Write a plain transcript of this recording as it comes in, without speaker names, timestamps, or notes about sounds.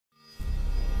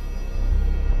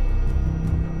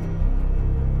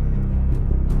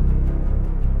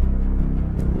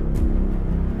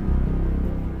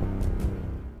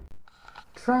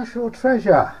Trash or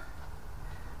treasure?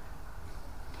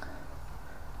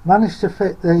 Managed to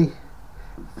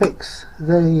fix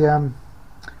the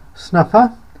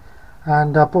snuffer,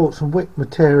 and I bought some wick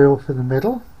material for the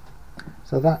middle,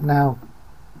 so that now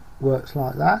works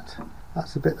like that.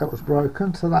 That's the bit that was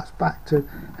broken, so that's back to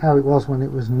how it was when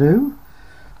it was new.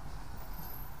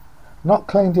 Not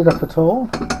cleaned it up at all.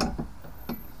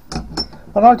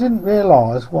 What I didn't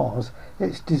realise was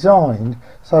it's designed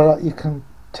so that you can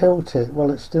tilt it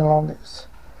while it's still on its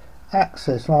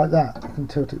axis like that. You can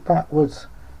tilt it backwards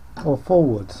or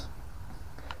forwards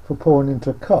for pouring into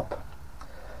a cup.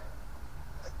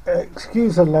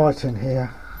 Excuse the lighting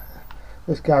here.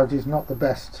 This garage is not the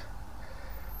best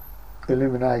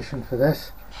illumination for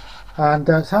this, and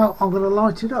so I'm going to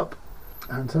light it up.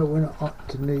 And so what I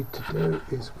need to do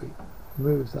is we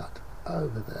move that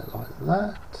over there like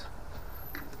that,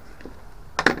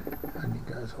 and it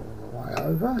goes all the way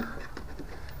over.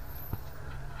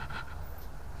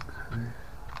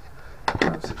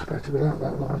 Perhaps it's better without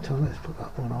that light on. Let's put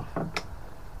that one off.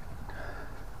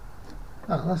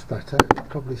 Oh, that's better. You can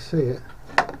probably see it.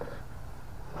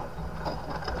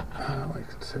 We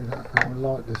can see that. Now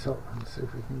we'll light this up and see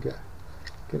if we can get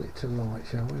it to light,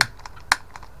 shall we?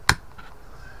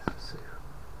 Let's see.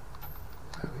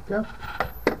 There we go.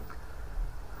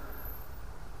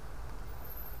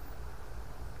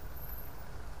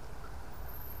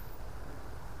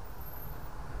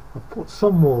 I've put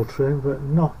some water in, but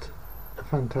not a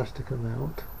fantastic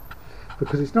amount,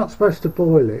 because it's not supposed to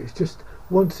boil it. It's just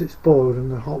once it's boiled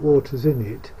and the hot water's in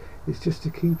it, it's just to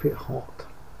keep it hot.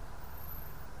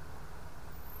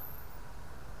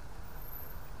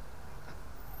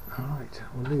 Alright,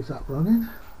 we'll leave that running.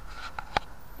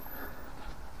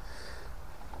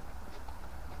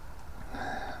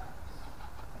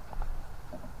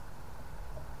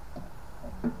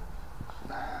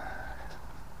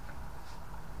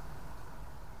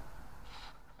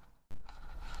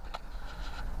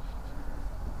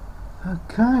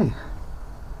 Okay,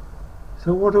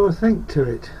 so what do I think to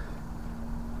it?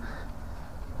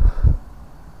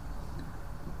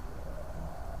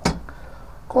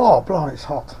 Oh, blimey, it's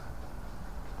hot.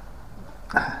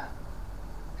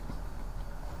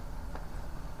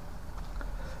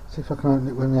 See if I can open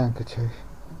it with my handkerchief.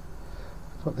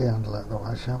 Put the handle out the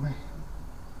way, shall we?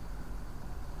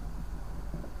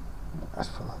 Let's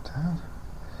put that down.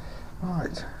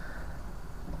 Right.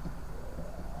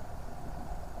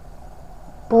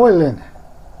 Boiling.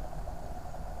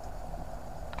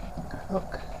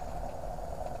 Look.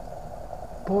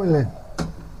 Boiling.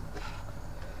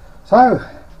 So,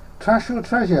 trash or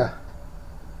treasure?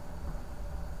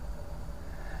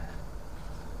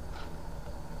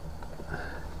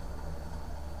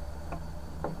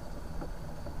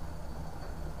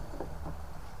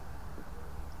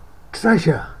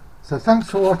 Treasure. So thanks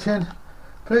for watching.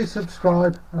 Please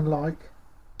subscribe and like.